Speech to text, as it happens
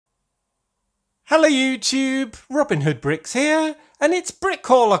Hello YouTube, Robin Hood Bricks here, and it's Brick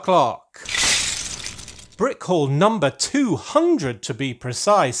Haul o'clock. Brick Haul number 200 to be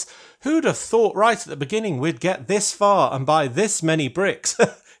precise. Who'd have thought right at the beginning we'd get this far and buy this many bricks?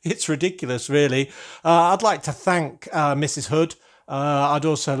 It's ridiculous really. I'd like to thank Mrs. Hood. I'd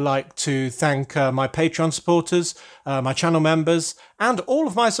also like to thank my Patreon supporters, my channel members, and all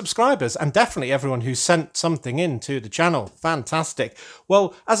of my subscribers, and definitely everyone who sent something in to the channel. Fantastic.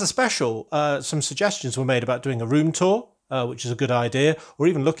 Well, as a special, some suggestions were made about doing a room tour, which is a good idea, or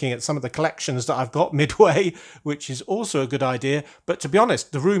even looking at some of the collections that I've got midway, which is also a good idea. But to be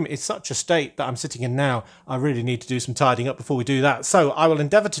honest, the room is such a state that I'm sitting in now, I really need to do some tidying up before we do that. So I will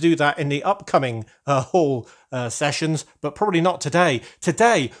endeavour to do that in the upcoming haul sessions, but probably not today.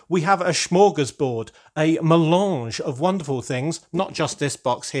 Today we have a smorgasbord, a melange of wonderful things, not just this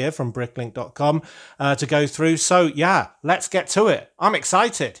box here from bricklink.com to go through. So yeah, let's get to it. I'm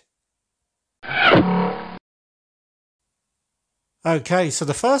excited. Okay, so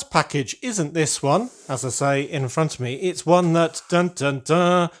the first package isn't this one, as I say in front of me. It's one that,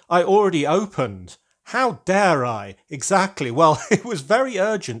 I already opened. How dare I? Exactly. Well, it was very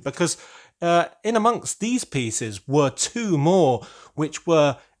urgent because in amongst these pieces were two more, which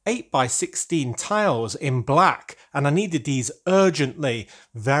were 8x16 tiles in black, and I needed these urgently,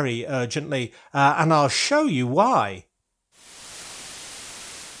 very urgently, and I'll show you why.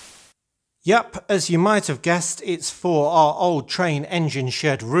 Yep, as you might have guessed, it's for our old train engine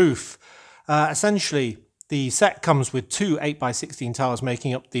shed roof. Essentially, the set comes with two 8x16 tiles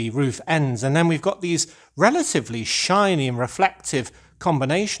making up the roof ends, and then we've got these relatively shiny and reflective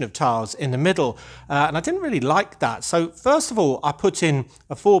combination of tiles in the middle, and I didn't really like that. So first of all, I put in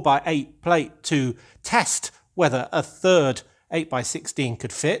a 4x8 plate to test whether a third 8x16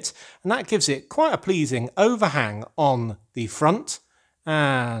 could fit, and that gives it quite a pleasing overhang on the front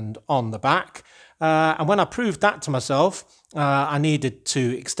and on the back, and when I proved that to myself, I needed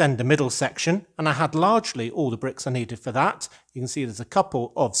to extend the middle section, and I had largely all the bricks I needed for that. You can see there's a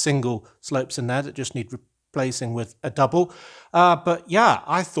couple of single slopes in there that just need replacing with a double, but yeah,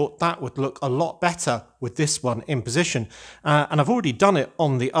 I thought that would look a lot better with this one in position, and I've already done it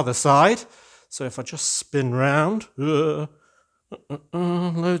on the other side. So if I just spin round, loads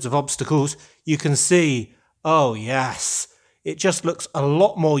of obstacles, you can see, oh yes, it just looks a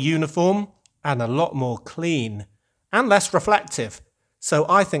lot more uniform and a lot more clean and less reflective. So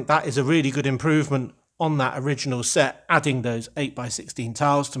I think that is a really good improvement on that original set, adding those 8x16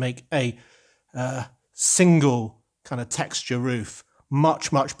 tiles to make a single kind of texture roof.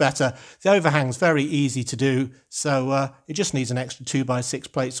 Much, much better. The overhang's very easy to do, so it just needs an extra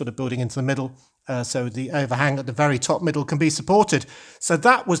 2x6 plate sort of building into the middle, so the overhang at the very top middle can be supported. So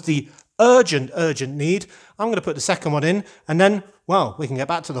that was the urgent need. I'm going to put the second one in, and then, well, we can get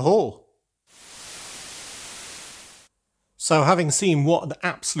back to the haul. So having seen what an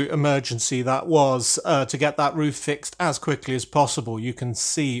absolute emergency that was to get that roof fixed as quickly as possible, you can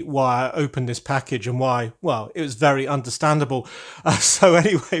see why I opened this package and why, well, it was very understandable. So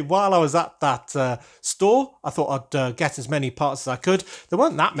anyway, while I was at that store, I thought I'd get as many parts as I could. There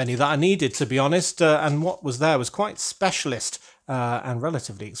weren't that many that I needed, to be honest, and what was there was quite specialist and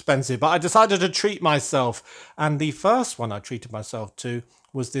relatively expensive, but I decided to treat myself, and the first one I treated myself to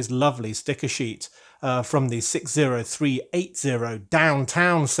was this lovely sticker sheet from the 60380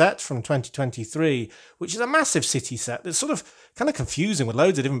 Downtown set from 2023, which is a massive city set that's sort of kind of confusing with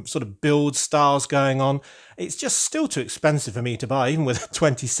loads of different sort of build styles going on. It's just still too expensive for me to buy, even with a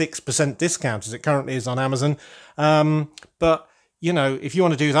 26% discount as it currently is on Amazon. But you know, if you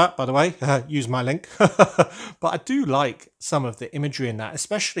want to do that, by the way, use my link. But I do like some of the imagery in that,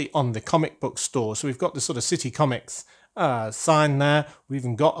 especially on the comic book store. So we've got the sort of City Comics sign there. We've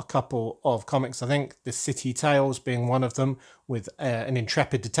even got a couple of comics, I think the City Tales being one of them, with an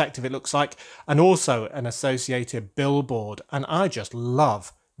intrepid detective, it looks like, and also an associated billboard. And I just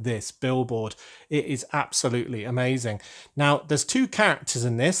love this billboard. It is absolutely amazing. Now, there's two characters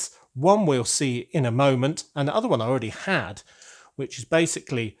in this. One we'll see in a moment, and the other one I already had, which is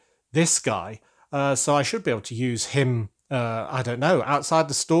basically this guy. So I should be able to use him, I don't know, outside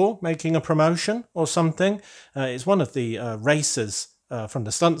the store, making a promotion or something. It's one of the racers from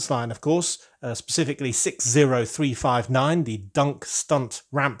the stunts line, of course, specifically 60359, the Dunk Stunt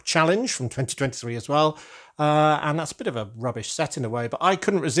Ramp Challenge from 2023 as well. And that's a bit of a rubbish set in a way, but I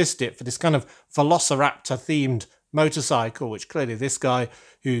couldn't resist it for this kind of Velociraptor themed motorcycle, which clearly this guy,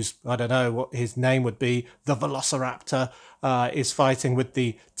 who's, I don't know what his name would be, the Velociraptor, is fighting with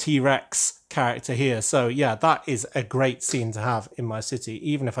the T-Rex character here. So yeah, that is a great scene to have in my city,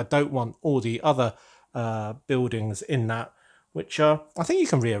 even if I don't want all the other buildings in that which I think you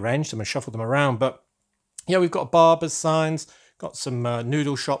can rearrange them and shuffle them around. But yeah, we've got barber's signs, got some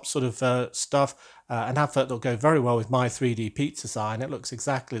noodle shop sort of stuff, an advert that'll go very well with my 3D pizza sign. It looks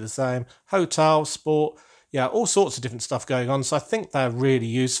exactly the same. Hotel, sport, yeah, all sorts of different stuff going on. So I think they're really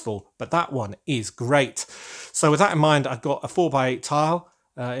useful, but that one is great. So with that in mind, I've got a 4x8 tile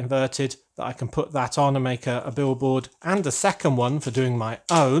inverted that I can put that on and make a billboard, and a second one for doing my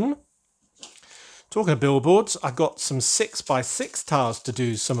own. Talking of billboards, I got some 6x6 tiles to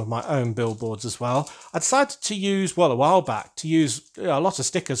do some of my own billboards as well. I decided to use, well, a while back, to use a lot of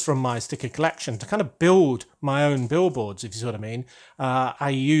stickers from my sticker collection to kind of build my own billboards, if you see what I mean. I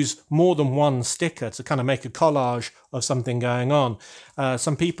use more than one sticker to kind of make a collage of something going on.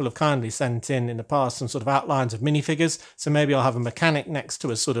 Some people have kindly sent in the past some sort of outlines of minifigures, so maybe I'll have a mechanic next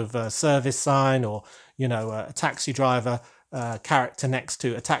to a sort of service sign, or, you know, a taxi driver character next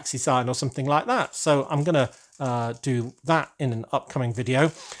to a taxi sign or something like that. So I'm going to do that in an upcoming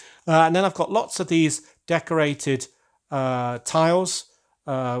video. And then I've got lots of these decorated tiles,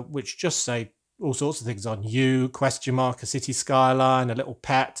 which just say all sorts of things on you, question mark, a city skyline, a little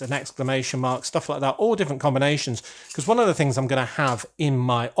pet, an exclamation mark, stuff like that, all different combinations. Because one of the things I'm going to have in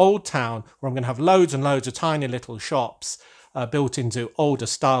my old town, where I'm going to have loads and loads of tiny little shops built into older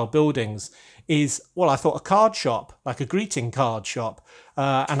style buildings, is, well, I thought a card shop, like a greeting card shop.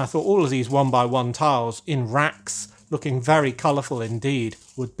 And I thought all of these 1x1 tiles in racks, looking very colourful indeed,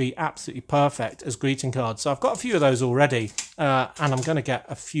 would be absolutely perfect as greeting cards. So I've got a few of those already, and I'm going to get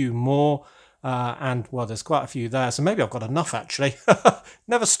a few more. And, well, there's quite a few there, so maybe I've got enough, actually.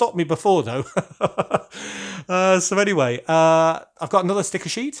 Never stopped me before, though. So anyway, I've got another sticker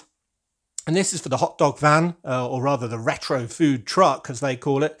sheet. And this is for the hot dog van, or rather the retro food truck, as they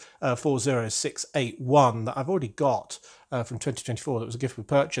call it, 40681, that I've already got from 2024. That was a gift we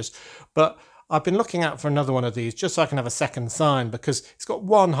purchased. But I've been looking out for another one of these just so I can have a second sign, because it's got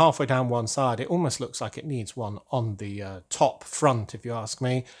one halfway down one side. It almost looks like it needs one on the top front, if you ask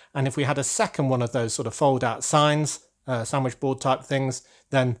me. And if we had a second one of those sort of fold-out signs, sandwich board type things,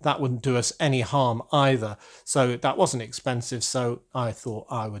 then that wouldn't do us any harm either. So that wasn't expensive, so I thought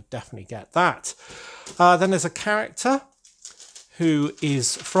I would definitely get that. Then there's a character who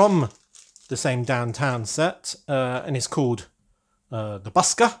is from the same downtown set, and is called the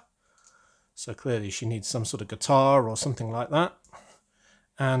Busker. So clearly she needs some sort of guitar or something like that.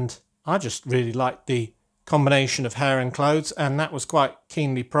 And I just really liked the combination of hair and clothes, and that was quite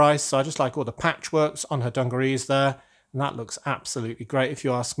keenly priced. So I just like all the patchworks on her dungarees there. And that looks absolutely great, if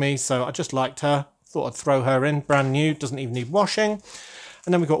you ask me. So I just liked her. Thought I'd throw her in, brand new, doesn't even need washing.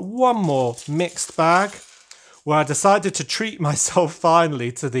 And then we've got one more mixed bag, where I decided to treat myself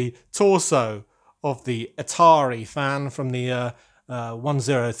finally to the torso of the Atari fan from the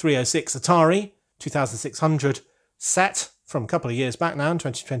 10306 Atari 2600 set from a couple of years back now in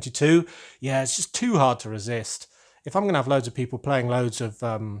 2022. Yeah, it's just too hard to resist. If I'm going to have loads of people playing loads of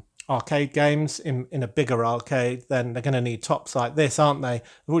arcade games in a bigger arcade, then they're going to need tops like this, aren't they?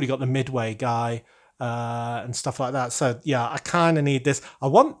 They've already got the Midway guy and stuff like that. So yeah, I kind of need this. I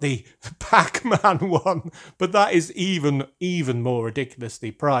want the Pac-Man one, but that is even more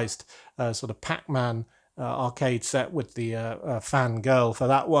ridiculously priced. Sort of Pac-Man arcade set with the fan girl for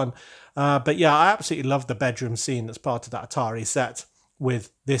that one. But yeah, I absolutely love the bedroom scene that's part of that Atari set,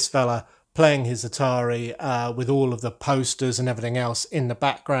 with this fella playing his Atari with all of the posters and everything else in the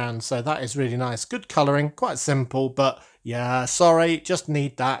background. So that is really nice. Good colouring, quite simple, but yeah, sorry, just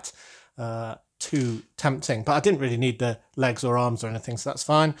need that. Too tempting. But I didn't really need the legs or arms or anything, so that's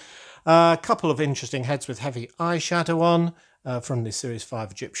fine. A couple of interesting heads with heavy eyeshadow on from the Series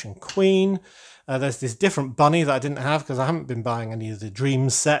 5 Egyptian Queen. There's this different bunny that I didn't have because I haven't been buying any of the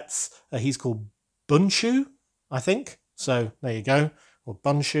Dreams sets. He's called Bunshu, I think. So there you go. Or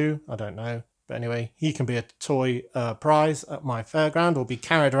Bunshu, I don't know. But anyway, he can be a toy prize at my fairground, or be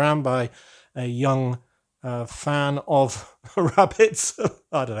carried around by a young fan of rabbits.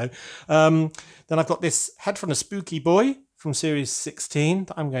 I don't know. Then I've got this head from a Spooky Boy from Series 16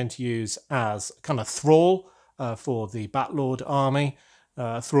 that I'm going to use as kind of thrall for the Batlord army.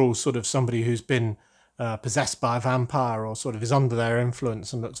 Thrall, sort of somebody who's been possessed by a vampire, or sort of is under their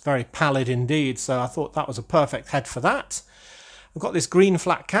influence, and looks very pallid indeed. So I thought that was a perfect head for that. I've got this green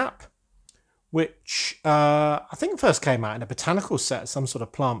flat cap, which I think first came out in a botanical set, some sort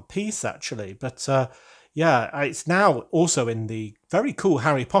of plant piece actually. But yeah, it's now also in the very cool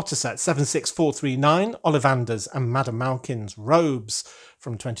Harry Potter set, 76439, Ollivander's and Madame Malkin's robes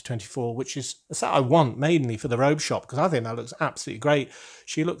from 2024, which is a set I want mainly for the robe shop, because I think that looks absolutely great.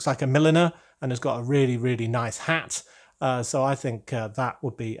 She looks like a milliner and has got a really, really nice hat. So I think that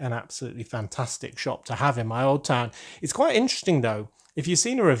would be an absolutely fantastic shop to have in my old town. It's quite interesting though, if you've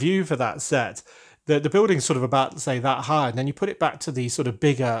seen a review for that set, the building's sort of about, say, that high, and then you put it back to the sort of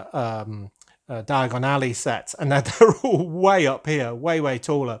bigger Diagon Alley sets, and they're all way up here, way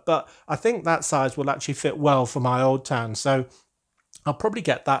taller. But I think that size will actually fit well for my old town. So I'll probably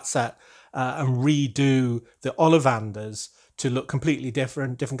get that set and redo the Ollivanders to look completely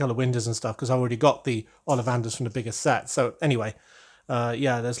different colour windows and stuff, because I already got the Ollivanders from the bigger set. So anyway,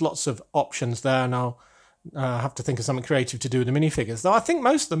 yeah, there's lots of options there, and I'll have to think of something creative to do with the minifigures. Though I think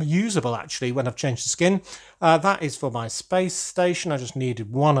most of them are usable actually when I've changed the skin. That is for my space station. I just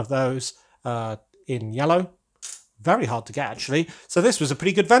needed one of those in yellow. Very hard to get actually. So this was a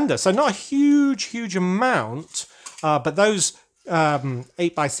pretty good vendor. So not a huge amount, but those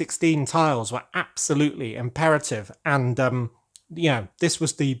 8x16 tiles were absolutely imperative, and yeah, this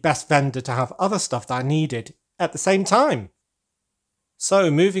was the best vendor to have other stuff that I needed at the same time. So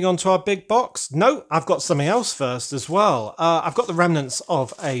moving on to our big box. No, I've got something else first as well. I've got the remnants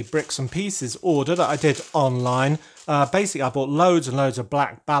of a bricks and pieces order that I did online. Basically I bought loads and loads of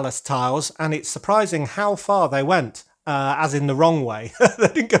black ballast tiles, and it's surprising how far they went. As in the wrong way. They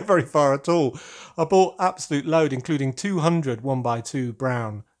didn't go very far at all. I bought absolute load, including 200 1x2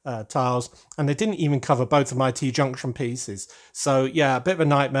 brown tiles, and they didn't even cover both of my T-junction pieces. So yeah, a bit of a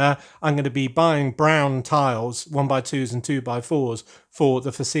nightmare. I'm going to be buying brown tiles, 1x2s and 2x4s for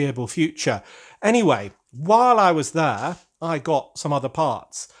the foreseeable future. Anyway, while I was there, I got some other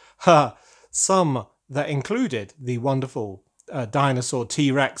parts. Some that included the wonderful dinosaur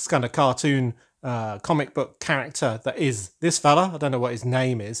T-Rex kind of cartoon comic book character that is this fella. I don't know what his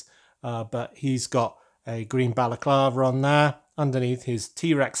name is, but he's got a green balaclava on there underneath his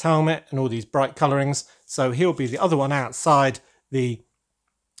T-Rex helmet and all these bright colorings. So he'll be the other one outside the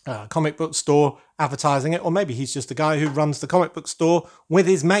comic book store advertising it, or maybe he's just the guy who runs the comic book store with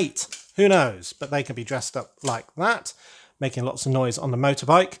his mate. Who knows? But they can be dressed up like that, making lots of noise on the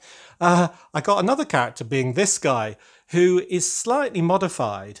motorbike. I got another character being this guy, who is slightly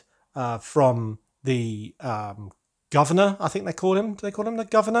modified from the governor, I think they call him. Do they call him the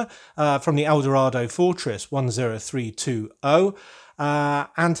governor? From the Eldorado Fortress 10320.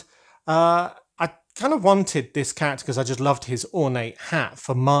 And I kind of wanted this character because I just loved his ornate hat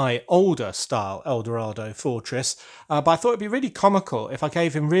for my older style Eldorado Fortress. But I thought it'd be really comical if I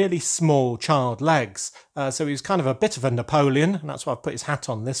gave him really small child legs. So he was kind of a bit of a Napoleon, and that's why I've put his hat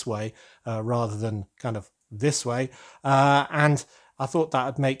on this way rather than kind of this way. And I thought that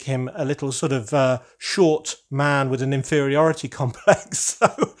would make him a little sort of short man with an inferiority complex.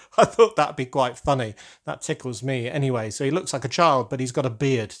 So I thought that'd be quite funny. That tickles me anyway. So he looks like a child, but he's got a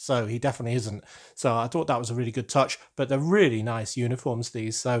beard, so he definitely isn't. So I thought that was a really good touch. But they're really nice uniforms,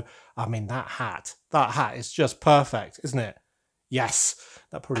 these. So, I mean, that hat is just perfect, isn't it? Yes,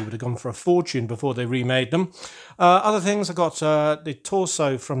 that probably would have gone for a fortune before they remade them. Other things, I got the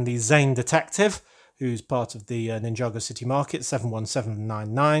torso from the Zane Detective, who's part of the Ninjago City Market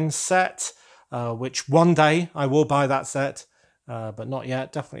 71799 set, which one day I will buy that set, but not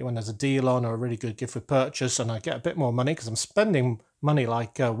yet. Definitely when there's a deal on or a really good gift with purchase and I get a bit more money, because I'm spending money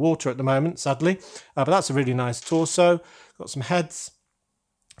like water at the moment, sadly. But that's a really nice torso. Got some heads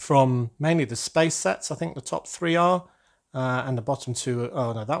from mainly the space sets, I think the top three are, and the bottom two,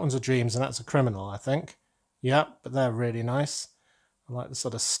 oh no, that one's a Dreams and that's a Criminal, I think. Yeah, but they're really nice. I like the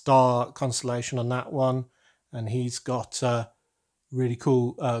sort of star constellation on that one, and he's got really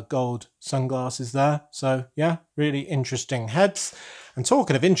cool gold sunglasses there. So yeah, really interesting heads. And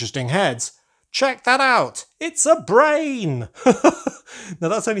talking of interesting heads, check that out! It's a brain! Now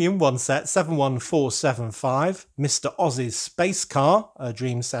that's only in one set, 71475, Mr. Oz's Space Car, a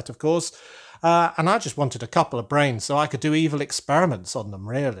dream set of course. And I just wanted a couple of brains so I could do evil experiments on them,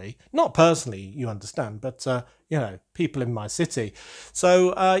 really. Not personally, you understand, but, you know, people in my city.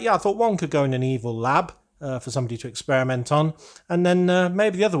 So, yeah, I thought one could go in an evil lab for somebody to experiment on. And then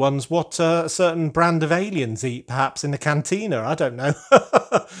maybe the other one's what a certain brand of aliens eat, perhaps in the cantina. I don't know.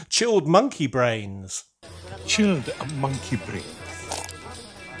 Chilled monkey brains. Chilled monkey brain.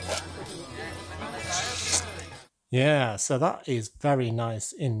 Yeah, so that is very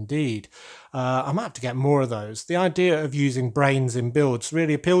nice indeed. I might have to get more of those. The idea of using brains in builds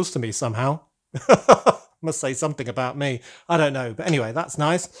really appeals to me somehow. Must say something about me. I don't know. But anyway, that's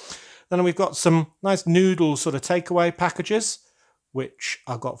nice. Then we've got some nice noodle sort of takeaway packages, which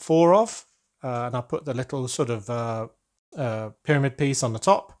I've got 4 of. And I put the little sort of pyramid piece on the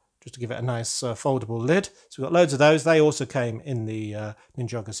top, just to give it a nice foldable lid. So we've got loads of those. They also came in the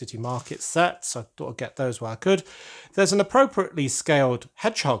Ninjago City Market set, so I thought I'd get those where I could. There's an appropriately scaled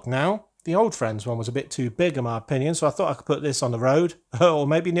hedgehog now, The Old Friends one was a bit too big in my opinion, so I thought I could put this on the road or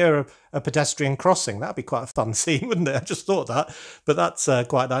maybe near a pedestrian crossing. That'd be quite a fun scene, wouldn't it? I just thought that, but that's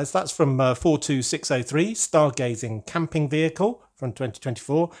quite nice. That's from 42603, Stargazing Camping Vehicle from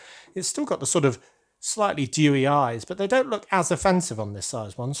 2024. It's still got the sort of slightly dewy eyes, but they don't look as offensive on this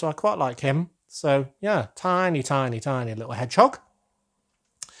size one, so I quite like him. So yeah, tiny, tiny, tiny little hedgehog.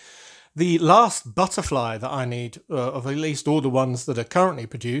 The last butterfly that I need, of at least all the ones that are currently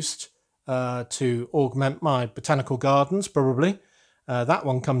produced, to augment my botanical gardens, probably. That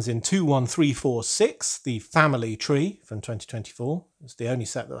one comes in 21346, the family tree from 2024. It's the only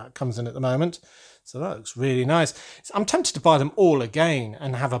set that comes in at the moment. So that looks really nice. I'm tempted to buy them all again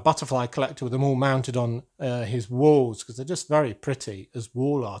and have a butterfly collector with them all mounted on his walls, because they're just very pretty as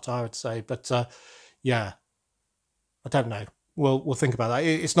wall art, I would say. But yeah, I don't know. We'll think about that.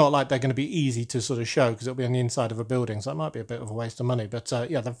 It's not like they're going to be easy to sort of show because it'll be on the inside of a building, so it might be a bit of a waste of money. But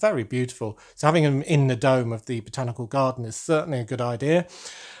yeah, they're very beautiful. So having them in the dome of the botanical garden is certainly a good idea.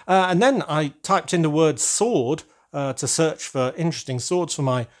 And then I typed in the word sword to search for interesting swords for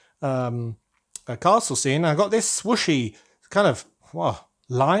my castle scene. I got this swooshy kind of, well,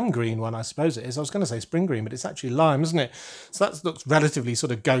 lime green one, I suppose it is. I was going to say spring green, but it's actually lime, isn't it? So that looks relatively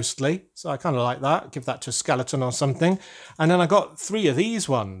sort of ghostly. So I kind of like that. Give that to a skeleton or something. And then I got 3 of these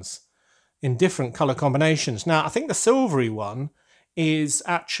ones in different colour combinations. Now, I think the silvery one is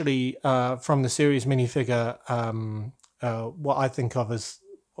actually from the series minifigure, what I think of as,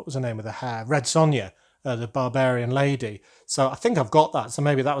 what was the name of the hair? Red Sonja. The barbarian lady. So I think I've got that. So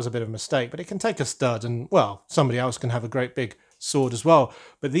maybe that was a bit of a mistake, but it can take a stud and, well, somebody else can have a great big sword as well.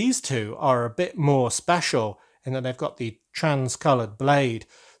 But these two are a bit more special in that they've got the trans-coloured blade.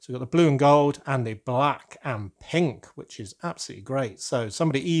 So we've got the blue and gold and the black and pink, which is absolutely great. So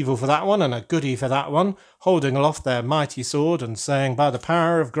somebody evil for that one and a goodie for that one, holding aloft their mighty sword and saying, by the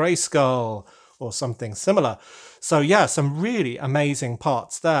power of Grayskull, or something similar. So yeah, some really amazing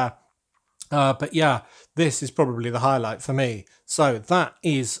parts there. But yeah, this is probably the highlight for me. So that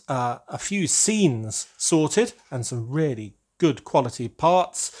is a few scenes sorted and some really good quality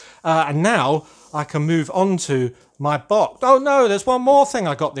parts. And now I can move on to my box. Oh no, there's one more thing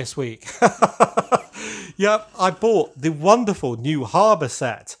I got this week. Yep, I bought the wonderful new Harbour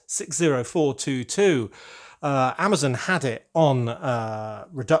set 60422. Amazon had it on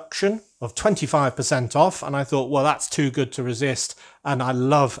reduction of 25% off, and I thought, well, that's too good to resist, and I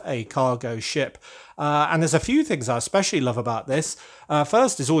love a cargo ship. And there's a few things I especially love about this.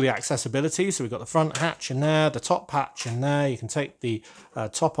 First is all the accessibility. So we've got the front hatch in there, the top hatch in there. You can take the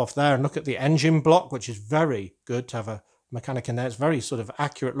top off there and look at the engine block, which is very good to have a mechanic in there. It's very sort of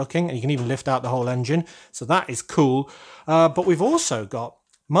accurate looking, and you can even lift out the whole engine. So that is cool. But we've also got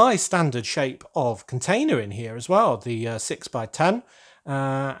my standard shape of container in here as well, the 6x10,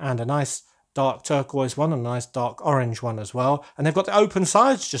 and a nice dark turquoise one and a nice dark orange one as well. And they've got the open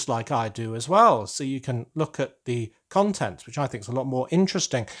sides just like I do as well, so you can look at the contents, which I think is a lot more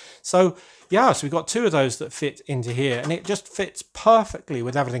interesting. So yeah, so we've got 2 of those that fit into here, and it just fits perfectly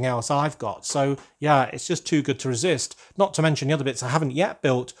with everything else I've got. So yeah, it's just too good to resist. Not to mention the other bits I haven't yet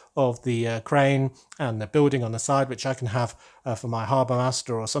built of the crane and the building on the side, which I can have for my harbour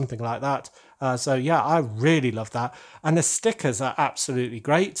master or something like that. So yeah, I really love that. And the stickers are absolutely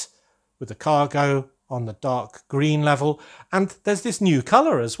great, with the cargo on the dark green level. And there's this new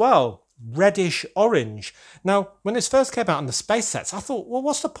colour as well, reddish orange. Now, when this first came out in the space sets, I thought, well,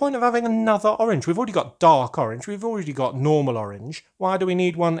 what's the point of having another orange? We've already got dark orange. We've already got normal orange. Why do we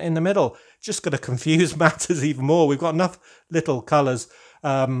need one in the middle? Just going to confuse matters even more. We've got enough little colours,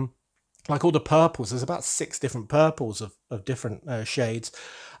 like all the purples. There's about 6 different purples of different shades.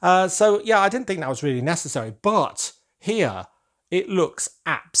 So, yeah, I didn't think that was really necessary. But here, it looks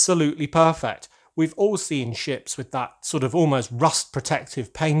absolutely perfect. We've all seen ships with that sort of almost rust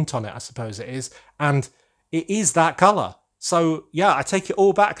protective paint on it, I suppose it is, and it is that colour. So yeah, I take it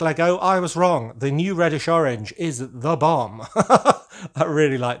all back, Lego. I was wrong. The new reddish orange is the bomb. I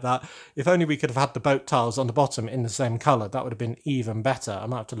really like that. If only we could have had the boat tiles on the bottom in the same colour, that would have been even better. I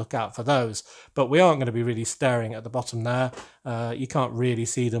might have to look out for those. But we aren't going to be really staring at the bottom there. You can't really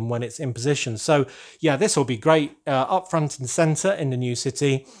see them when it's in position. So yeah, this will be great up front and centre in the new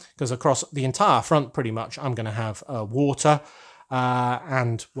city, because across the entire front pretty much I'm going to have water.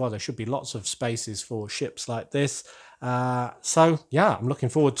 And well, there should be lots of spaces for ships like this. So yeah, I'm looking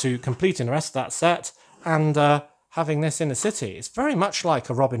forward to completing the rest of that set and having this in the city. It's very much like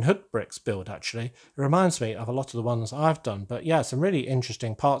a Robin Hood bricks build, actually. It reminds me of a lot of the ones I've done. But yeah, some really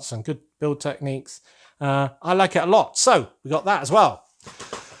interesting parts and good build techniques. I like it a lot. So we got that as well.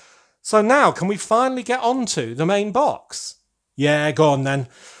 So now, can we finally get on to the main box? Yeah, go on then.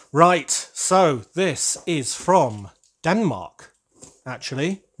 Right, so this is from Denmark,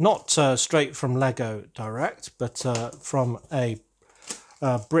 actually. Not straight from Lego Direct, but from a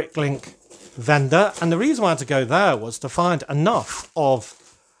Bricklink vendor. And the reason I had to go there was to find enough of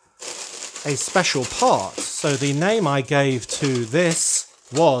a special part. So the name I gave to this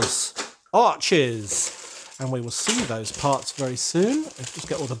was Arches. And we will see those parts very soon. Let's just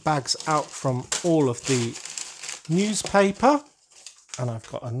get all the bags out from all of the newspaper. And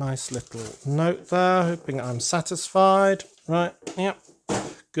I've got a nice little note there, hoping I'm satisfied. Right, yep,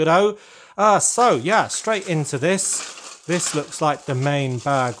 good-o. So, yeah, straight into this. This looks like the main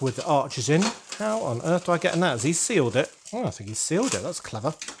bag with the arches in. How on earth do I get in that? Has he sealed it? Oh, I think he sealed it. That's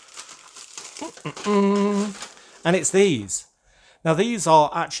clever. And it's these. Now, these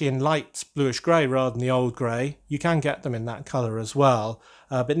are actually in light bluish grey rather than the old grey. You can get them in that colour as well.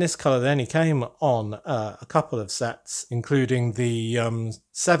 But in this colour, they only came on a couple of sets, including the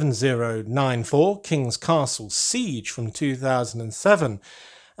 7094 King's Castle Siege from 2007.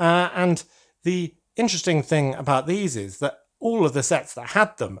 And the interesting thing about these is that all of the sets that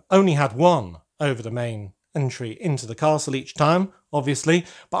had them only had one over the main entry into the castle each time, obviously.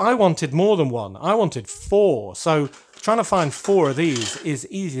 But I wanted more than one. I wanted 4. So trying to find 4 of these is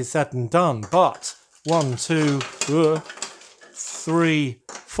easier said than done. But 1, 2, 3,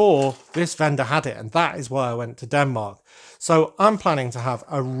 4, this vendor had it, and that is why I went to Denmark. So I'm planning to have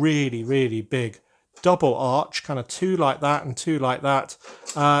a really, really big double arch, kind of 2 like that and 2 like that,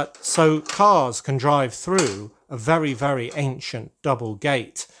 so cars can drive through a very, very ancient double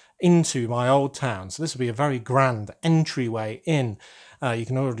gate into my old town. So this will be a very grand entryway in. You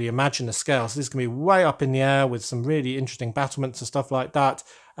can already imagine the scale. So this is going to be way up in the air with some really interesting battlements and stuff like that.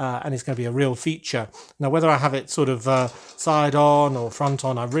 And it's going to be a real feature. Now, whether I have it sort of side on or front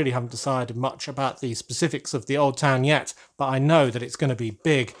on, I really haven't decided much about the specifics of the old town yet. But I know that it's going to be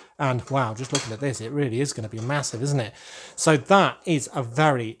big. And wow, just looking at this, it really is going to be massive, isn't it? So that is a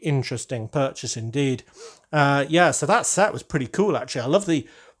very interesting purchase indeed. Yeah, so that set was pretty cool, actually. I love the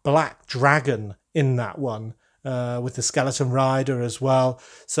black dragon in that one. With the skeleton rider as well.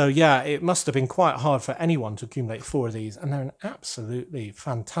 So yeah, it must have been quite hard for anyone to accumulate 4 of these, and they're in absolutely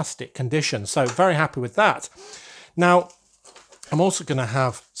fantastic condition. So very happy with that. Now, I'm also going to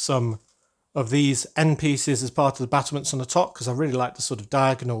have some of these end pieces as part of the battlements on the top, because I really like the sort of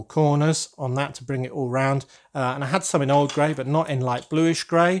diagonal corners on that to bring it all round. And I had some in old grey, but not in light bluish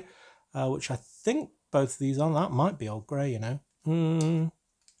grey, which I think both of these on. That might be old grey, you know.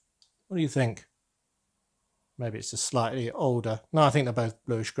 What do you think? Maybe it's just slightly older. No, I think they're both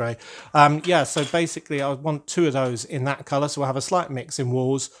bluish grey. Yeah, so basically I want 2 of those in that colour. So we'll have a slight mix in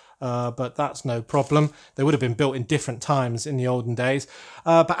walls, but that's no problem. They would have been built in different times in the olden days.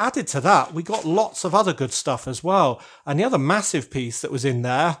 But added to that, we got lots of other good stuff as well. And the other massive piece that was in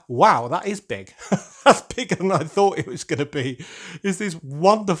there, wow, that is big. That's bigger than I thought it was going to be, is this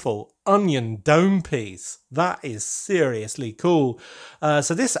wonderful onion dome piece. That is seriously cool.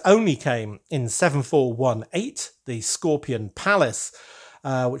 So this only came in 7418, the Scorpion Palace,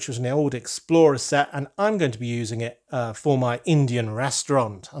 which was an old Explorer set, and I'm going to be using it for my Indian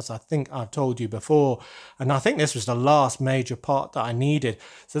restaurant, as I think I've told you before. And I think this was the last major part that I needed.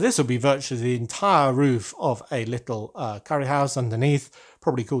 So this will be virtually the entire roof of a little curry house underneath,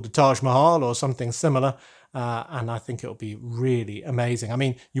 probably called the Taj Mahal or something similar. And I think it'll be really amazing. I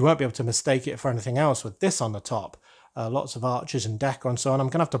mean, you won't be able to mistake it for anything else with this on the top. Lots of arches and decor and so on. I'm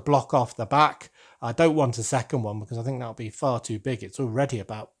going to have to block off the back. I don't want a second one because I think that'll be far too big. It's already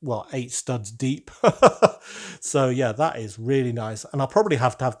about, what, 8 studs deep. So yeah, that is really nice. And I'll probably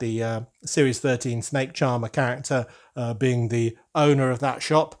have to have the Series 13 Snake Charmer character being the owner of that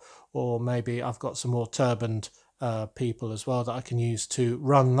shop. Or maybe I've got some more turbaned people as well that I can use to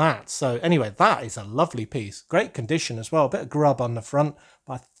run that. So anyway, that is a lovely piece. Great condition as well. A bit of grub on the front,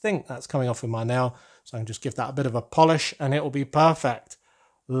 but I think that's coming off with my nail. So I can just give that a bit of a polish and it will be perfect.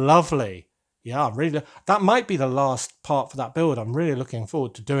 Lovely. Yeah, really. That might be the last part for that build. I'm really looking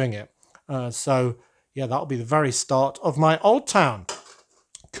forward to doing it. So yeah, that'll be the very start of my old town.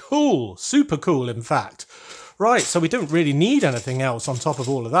 Cool. Super cool, in fact. Right, so we don't really need anything else on top of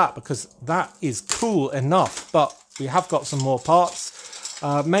all of that because that is cool enough. But we have got some more parts,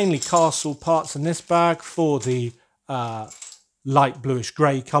 mainly castle parts in this bag for the light bluish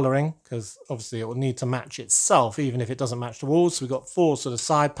grey colouring, because obviously it will need to match itself even if it doesn't match the walls. So we've got 4 sort of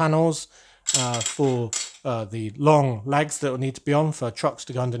side panels for the long legs that will need to be on for trucks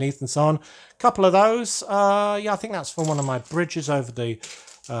to go underneath and so on. A couple of those, yeah, I think that's for one of my bridges over the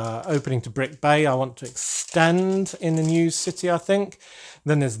opening to Brick Bay. I want to extend in the new city, I think.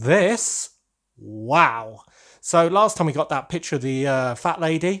 Then there's this. Wow. So last time we got that picture of the fat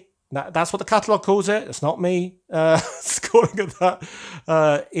lady. That's what the catalogue calls it. It's not me calling it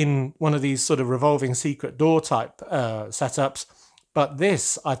that in one of these sort of revolving secret door type setups. But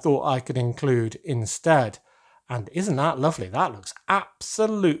this I thought I could include instead. And isn't that lovely? That looks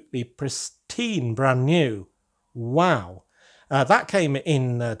absolutely pristine, brand new. Wow. That came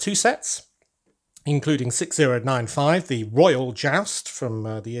in 2 sets, including 6095, the Royal Joust from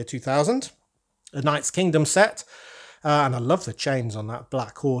the year 2000, a Knight's Kingdom set. And I love the chains on that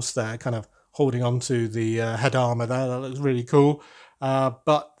black horse there, kind of holding on to the head armour there. That looks really cool.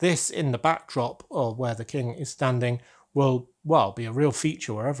 But this in the backdrop of where the king is standing will, well, be a real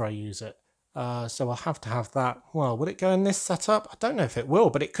feature wherever I use it. So I'll have to have that. Well, would it go in this setup? I don't know if it will,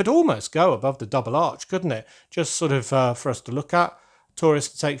 but it could almost go above the double arch, couldn't it? Just sort of for us to look at,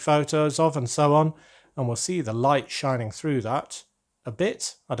 tourists to take photos of and so on. And we'll see the light shining through that a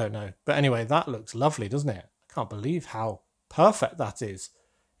bit. I don't know. But anyway, that looks lovely, doesn't it? Can't believe how perfect that is.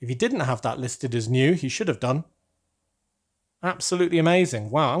 If he didn't have that listed as new, he should have done. Absolutely amazing.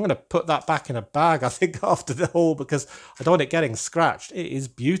 Wow, I'm going to put that back in a bag, I think, after the haul, because I don't want it getting scratched. It is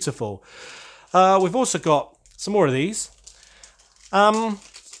beautiful. We've also got some more of these.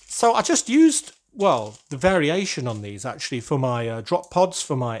 So I just used, well, the variation on these actually for my drop pods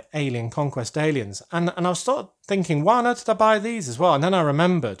for my Alien Conquest Aliens. And I started thinking, why on earth did I buy these as well? And then I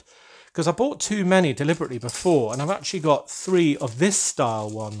remembered, because I bought too many deliberately before, and I've actually got 3 of this style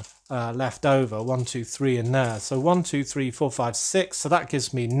one left over. 1, 2, 3 in there. So 1, 2, 3, 4, 5, 6. So that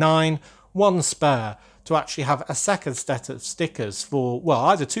gives me 9, 1 spare to actually have a second set of stickers for, well,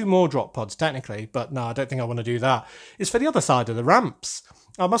 either 2 more drop pods technically, but no, I don't think I want to do that. It's for the other side of the ramps.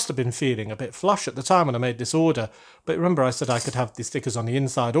 I must have been feeling a bit flush at the time when I made this order, but remember I said I could have the stickers on the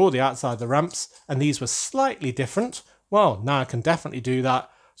inside or the outside of the ramps, and these were slightly different. Well, now I can definitely do that.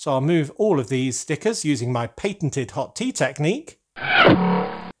 So I'll move all of these stickers using my patented hot tea technique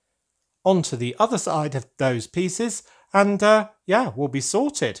onto the other side of those pieces, and yeah, we'll be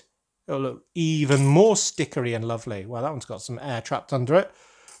sorted. It'll look even more stickery and lovely. Well, that one's got some air trapped under it,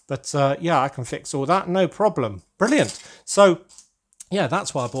 but yeah, I can fix all that, no problem. Brilliant. So yeah,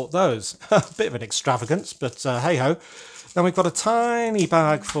 that's why I bought those. A bit of an extravagance, but hey ho. Then we've got a tiny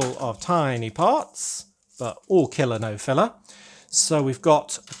bag full of tiny parts, but all killer, no filler. So we've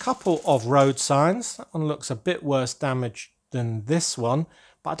got a couple of road signs. That one looks a bit worse damaged than this one,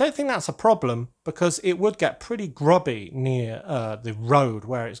 but I don't think that's a problem because it would get pretty grubby near the road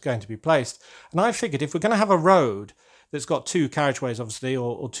where it's going to be placed. And I figured if we're going to have a road that's got 2 carriageways, obviously,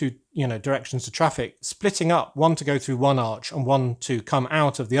 or 2 directions to traffic, splitting up, one to go through one arch and one to come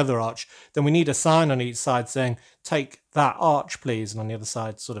out of the other arch, then we need a sign on each side saying, take that arch, please. And on the other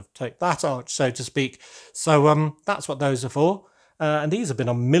side, sort of take that arch, so to speak. So that's what those are for. And these have been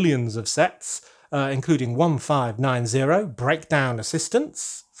on millions of sets, including 1590 Breakdown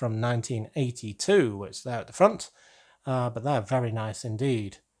Assistance from 1982, which they're at the front. But they're very nice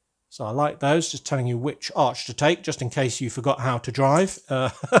indeed. So I like those, just telling you which arch to take, just in case you forgot how to drive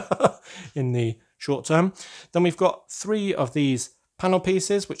in the short term. Then we've got 3 of these panel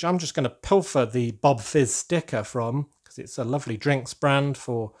pieces, which I'm just going to pilfer the Bob Fizz sticker from, because it's a lovely drinks brand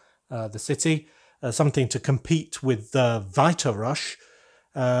for the city. Something to compete with Vita Rush.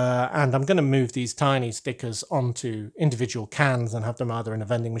 And I'm going to move these tiny stickers onto individual cans and have them either in a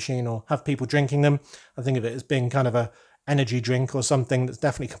vending machine or have people drinking them. I think of it as being kind of a energy drink or something that's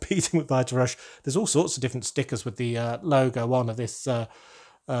definitely competing with Vita Rush. There's all sorts of different stickers with the logo on of this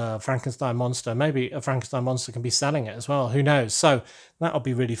Frankenstein monster. Maybe a Frankenstein monster can be selling it as well. Who knows? So that'll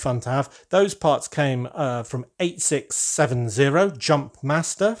be really fun to have. Those parts came from 8670 Jump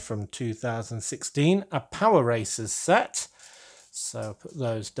Master from 2016, a Power Racers set. So put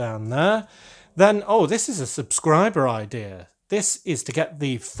those down there. Then, oh, this is a subscriber idea. This is to get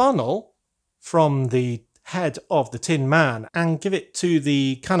the funnel from the head of the Tin Man and give it to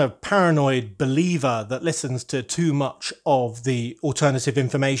the kind of paranoid believer that listens to too much of the alternative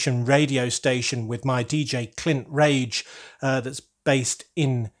information radio station with my DJ Clint Rage that's based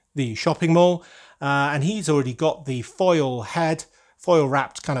in the shopping mall. And he's already got the foil head, foil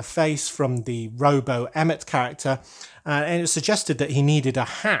wrapped kind of face from the Robo Emmett character. And it suggested that he needed a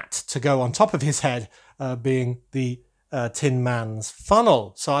hat to go on top of his head, being the Tin Man's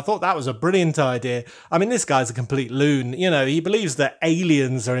funnel. So I thought that was a brilliant idea. I mean, this guy's a complete loon. You know, he believes that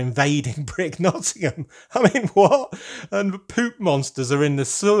aliens are invading Brick Nottingham. I mean, what? And poop monsters are in the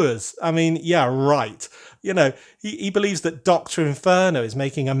sewers. I mean, yeah, right. You know, he believes that Dr. Inferno is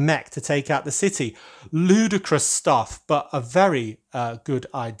making a mech to take out the city. Ludicrous stuff, but a very good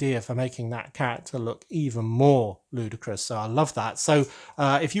idea for making that character look even more ludicrous. So I love that. So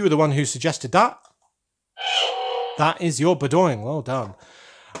if you were the one who suggested that, That is your Bedoing. Well done.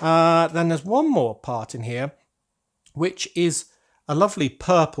 Then there's one more part in here, which is a lovely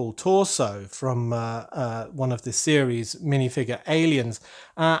purple torso from one of the series minifigure Aliens.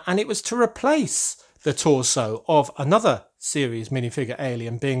 And it was to replace the torso of another series minifigure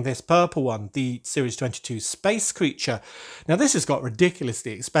alien, being this purple one, the Series 22 Space Creature. Now, this has got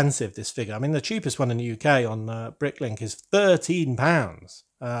ridiculously expensive, this figure. I mean, the cheapest one in the UK on Bricklink is £13.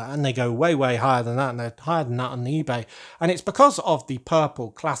 And they go way, way higher than that, and they're higher than that on eBay. And it's because of the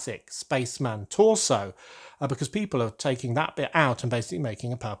purple classic spaceman torso, because people are taking that bit out and basically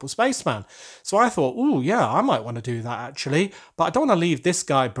making a purple spaceman. So I thought, ooh, yeah, I might want to do that actually, but I don't want to leave this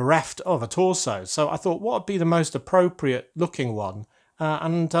guy bereft of a torso. So I thought, what would be the most appropriate looking one?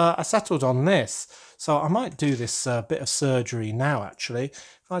 And I settled on this. So I might do this bit of surgery now, actually.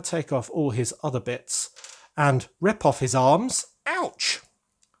 If I take off all his other bits and rip off his arms, ouch!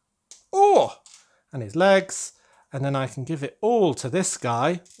 Oh, and his legs, and then I can give it all to this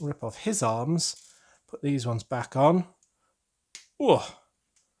guy, rip off his arms, put these ones back on. Oh,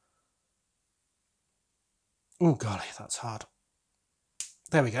 golly, that's hard.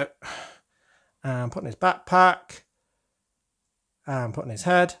 There we go. And putting his backpack, and putting his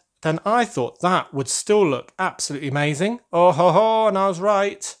head. Then I thought that would still look absolutely amazing. Oh ho ho, and I was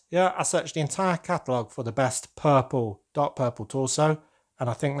right. Yeah, I searched the entire catalogue for the best purple, dark purple torso, and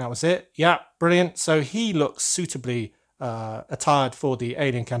I think that was it. Yeah, brilliant. So he looks suitably attired for the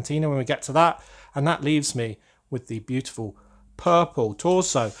Alien Cantina when we get to that. And that leaves me with the beautiful purple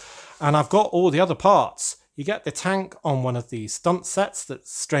torso. And I've got all the other parts. You get the tank on one of the stunt sets that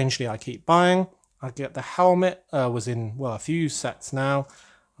strangely I keep buying. I get the helmet, was in, well, a few sets now.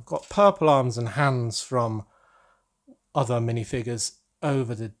 I've got purple arms and hands from other minifigures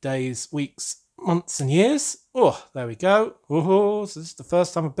over the days, weeks, months and years. Oh, there we go. Oh, so this is the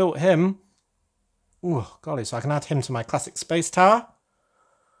first time I've built him. Oh, golly, so I can add him to my classic space tower.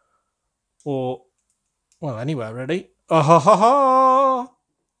 Or, well, anywhere really. Oh, ha, ha, ha.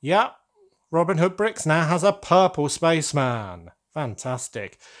 Yeah, Robin Hood Bricks now has a purple spaceman.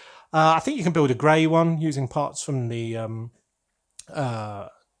 Fantastic. I think you can build a grey one using parts from the,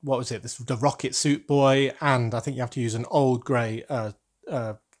 what was it? The rocket suit boy, and I think you have to use an old grey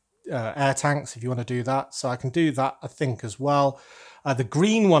air tanks if you want to do that. So I can do that, I think, as well. The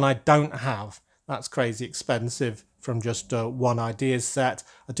green one I don't have. That's crazy expensive from just one ideas set.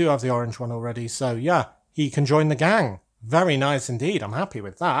 I do have the orange one already. So yeah, he can join the gang. Very nice indeed. I'm happy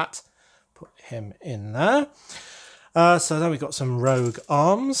with that. Put him in there. So then we've got some rogue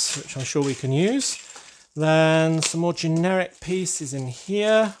arms, which I'm sure we can use. Then some more generic pieces in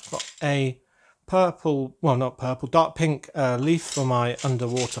here. Got a purple, well, not purple, dark pink leaf for my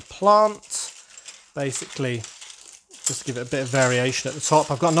underwater plant. Basically, just to give it a bit of variation at the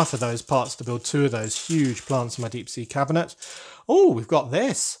top. I've got enough of those parts to build 2 of those huge plants in my deep sea cabinet. Oh, we've got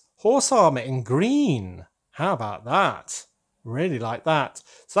this. Horse armour in green. How about that? Really like that.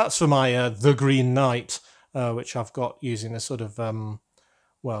 So that's for my The Green Knight, which I've got using this sort of,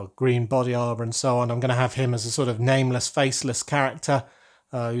 well, green body armour and so on. I'm going to have him as a sort of nameless, faceless character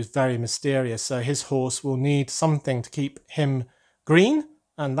who's very mysterious. So his horse will need something to keep him green,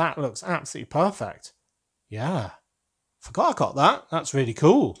 and that looks absolutely perfect. Yeah. Forgot I got that. That's really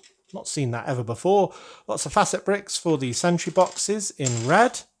cool. Not seen that ever before. Lots of facet bricks for the sentry boxes in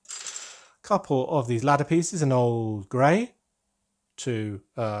red. Couple of these ladder pieces in old grey to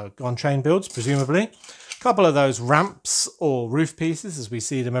go on train builds, presumably. Couple of those ramps or roof pieces as we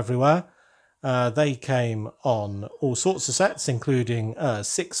see them everywhere. They came on all sorts of sets, including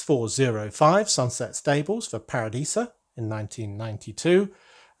 6405 Sunset Stables for Paradisa in 1992.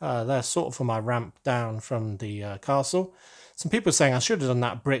 They're sort of for my ramp down from the castle. Some people are saying I should have done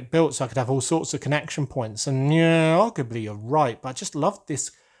that brick built so I could have all sorts of connection points. And yeah, arguably you're right, but I just love this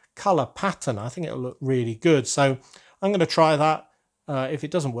colour pattern. I think it'll look really good. So I'm going to try that. If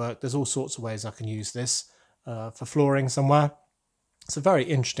it doesn't work, there's all sorts of ways I can use this for flooring somewhere. It's a very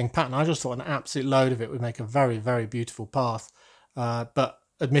interesting pattern. I just thought an absolute load of it would make a very, very beautiful path. But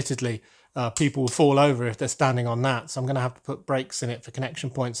admittedly, people will fall over if they're standing on that. So I'm going to have to put brakes in it for connection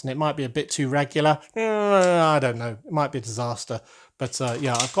points, and it might be a bit too regular. I don't know. It might be a disaster. But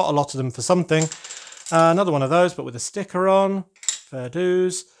yeah, I've got a lot of them for something. Another one of those, but with a sticker on. Fair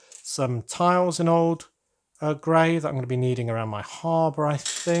dues. Some tiles in old grey that I'm going to be needing around my harbour, I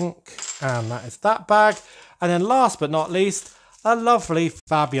think. And that is that bag. And then last but not least, a lovely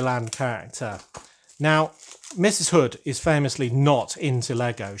Fabuland character. Now, Mrs. Hood is famously not into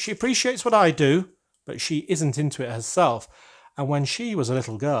Lego. She appreciates what I do, but she isn't into it herself. And when she was a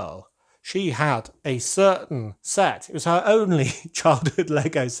little girl, she had a certain set. It was her only childhood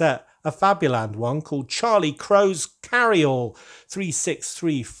Lego set a Fabuland one called Charlie Crow's Carryall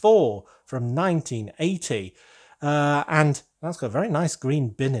 3634 from 1980. And that's got a very nice green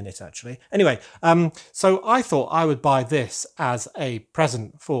bin in it, actually. Anyway, so I thought I would buy this as a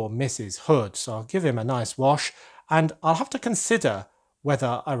present for Mrs. Hood. So I'll give him a nice wash, and I'll have to consider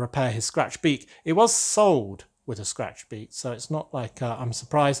whether I repair his scratch beak. It was sold with a scratch beak, so it's not like I'm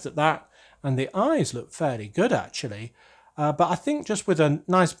surprised at that. And the eyes look fairly good, actually. But I think just with a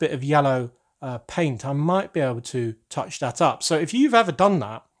nice bit of yellow paint, I might be able to touch that up. So if you've ever done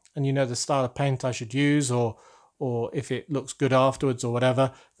that, and you know the style of paint I should use, or if it looks good afterwards or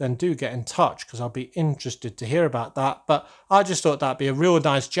whatever, then do get in touch, because I'll be interested to hear about that. But I just thought that'd be a real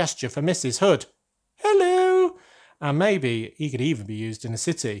nice gesture for Mrs. Hood. Hello! And maybe he could even be used in a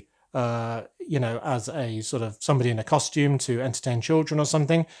city, as a sort of somebody in a costume to entertain children or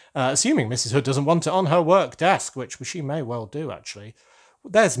something, assuming Mrs. Hood doesn't want it on her work desk, which she may well do, actually.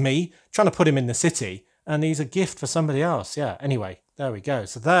 There's me trying to put him in the city, and he's a gift for somebody else. Yeah, anyway, there we go.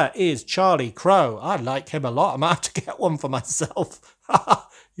 So there is Charlie Crow. I like him a lot. I might have to get one for myself.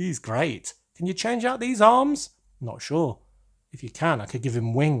 He's great. Can you change out these arms? Not sure. If you can, I could give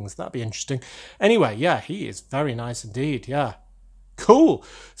him wings. That'd be interesting. Anyway, yeah, he is very nice indeed. Yeah. Cool.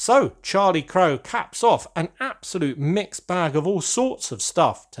 So Charlie Crow caps off an absolute mixed bag of all sorts of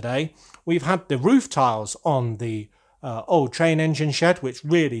stuff today. We've had the roof tiles on the old train engine shed, which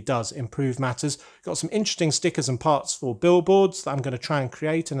really does improve matters. Got some interesting stickers and parts for billboards that I'm going to try and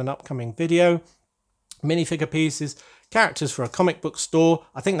create in an upcoming video. Minifigure pieces, characters for a comic book store.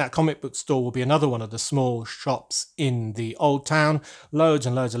 I think that comic book store will be another one of the small shops in the old town. Loads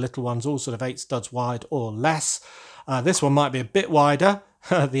and loads of little ones, all sort of 8 studs wide or less. This one might be a bit wider,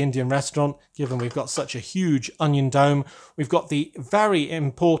 the Indian restaurant, given we've got such a huge onion dome. We've got the very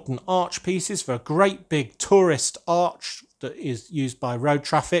important arch pieces for a great big tourist arch that is used by road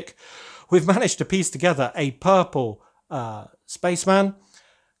traffic. We've managed to piece together a purple spaceman,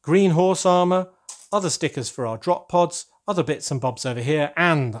 green horse armour, other stickers for our drop pods, other bits and bobs over here,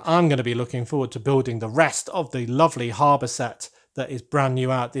 and I'm going to be looking forward to building the rest of the lovely harbour set that is brand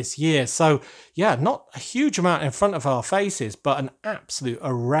new out this year. So yeah, not a huge amount in front of our faces, but an absolute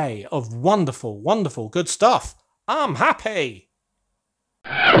array of wonderful, wonderful good stuff. I'm happy.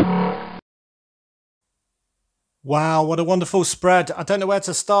 Wow, what a wonderful spread. I don't know where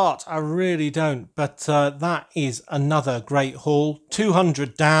to start. I really don't. But that is another great haul.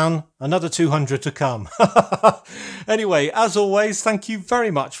 200 down, another 200 to come. Anyway, as always, thank you very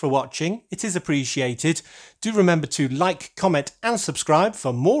much for watching. It is appreciated. Do remember to like, comment and subscribe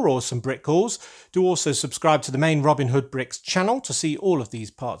for more awesome brick hauls. Do also subscribe to the main Robin Hood Bricks channel to see all of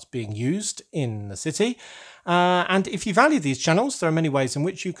these parts being used in the city. And if you value these channels, there are many ways in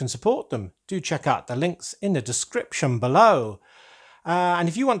which you can support them. Do check out the links in the description below. And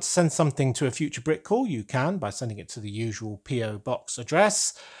if you want to send something to a future brick haul, you can by sending it to the usual PO box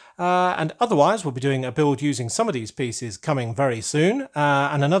address. And otherwise, we'll be doing a build using some of these pieces coming very soon.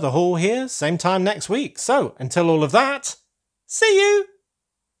 And another haul here, same time next week. So until all of that, see you!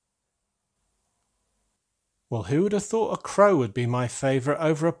 Well, who would have thought a crow would be my favourite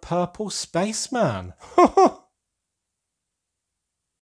over a purple spaceman?